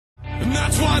and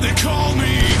that's why they call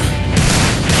me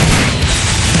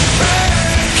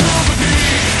bad company.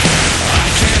 I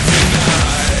can't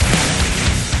deny.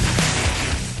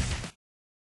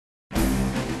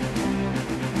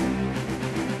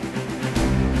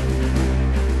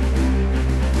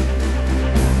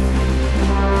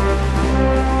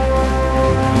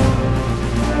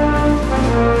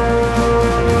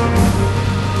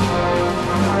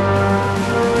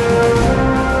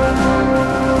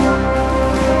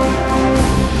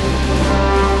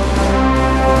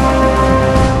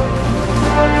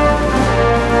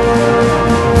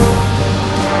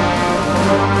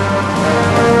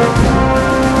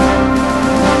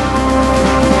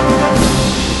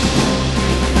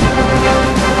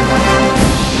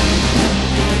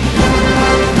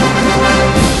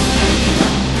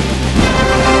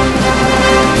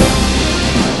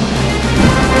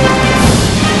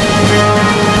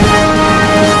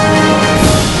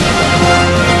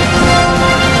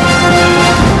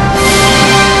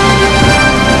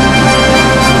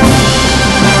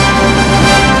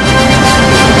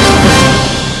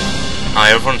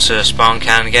 Hi everyone, it's Spawn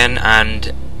Can again,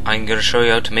 and I'm going to show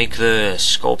you how to make the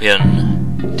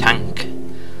Scorpion tank.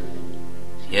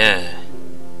 Yeah.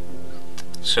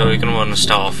 So you're going to want to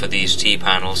start off with these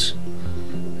T-panels.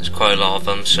 There's quite a lot of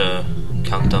them, so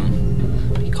count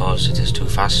them, because it is too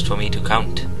fast for me to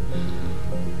count.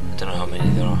 I don't know how many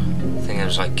there are. I think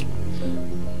there's like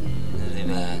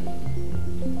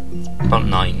about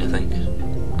 9, I think.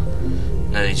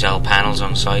 Now these L panels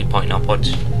on the side pointing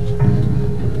upwards.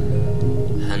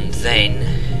 And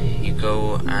then you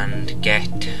go and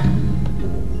get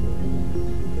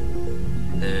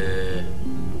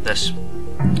this,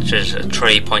 which is a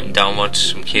tray pointing downwards,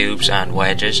 some cubes and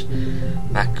wedges.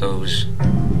 That goes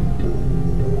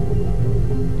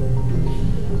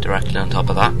directly on top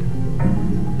of that.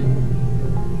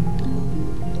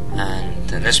 And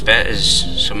then this bit is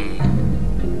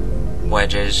some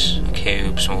wedges, a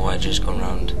cube, some wedges going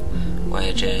around,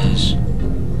 wedges,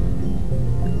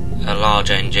 a large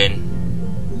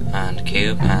engine and a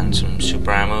cube and some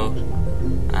super ammo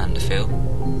and a fuel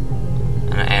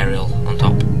and an aerial on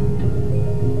top.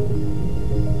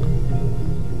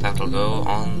 That'll go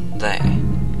on there.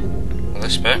 Well,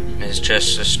 this bit is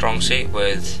just a strong seat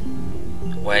with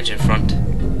a wedge in front,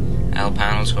 L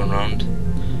panels going round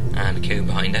and a cube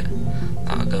behind it.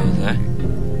 That'll go there.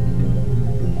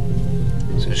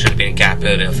 So there should have been a gap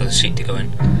earlier for the seat to go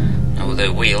in. Now with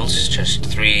the wheels, just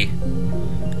 3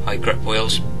 high grip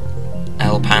wheels,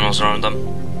 L panels around them,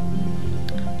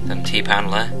 then T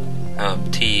panel there,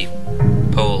 T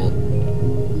pole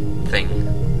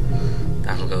thing,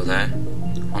 that'll go there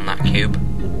on that cube.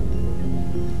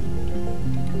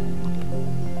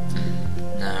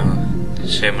 Now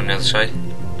same on the other side,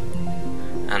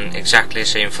 and exactly the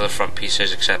same for the front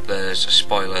pieces, except there's a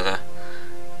spoiler there.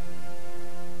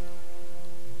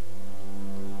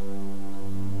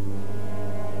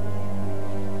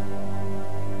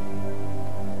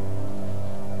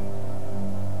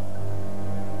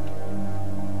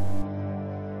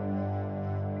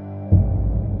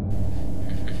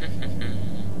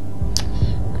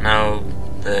 Now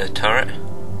the turret,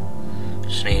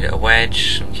 just need a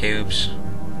wedge, some cubes,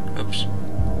 oops,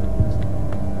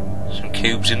 some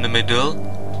cubes in the middle,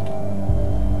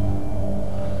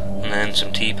 and then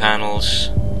some T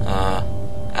panels,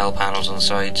 L panels on the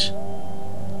sides,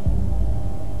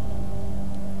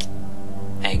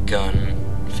 egg gun,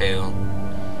 fuel,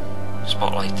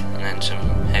 spotlight, and then some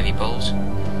heavy poles,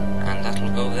 and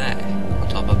that'll go there on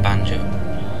top of Banjo.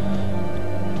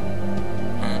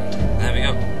 There we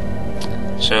go.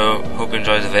 So, hope you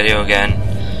enjoyed the video again.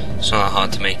 It's not that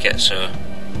hard to make it, so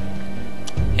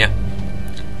yeah.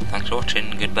 Thanks for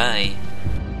watching, goodbye.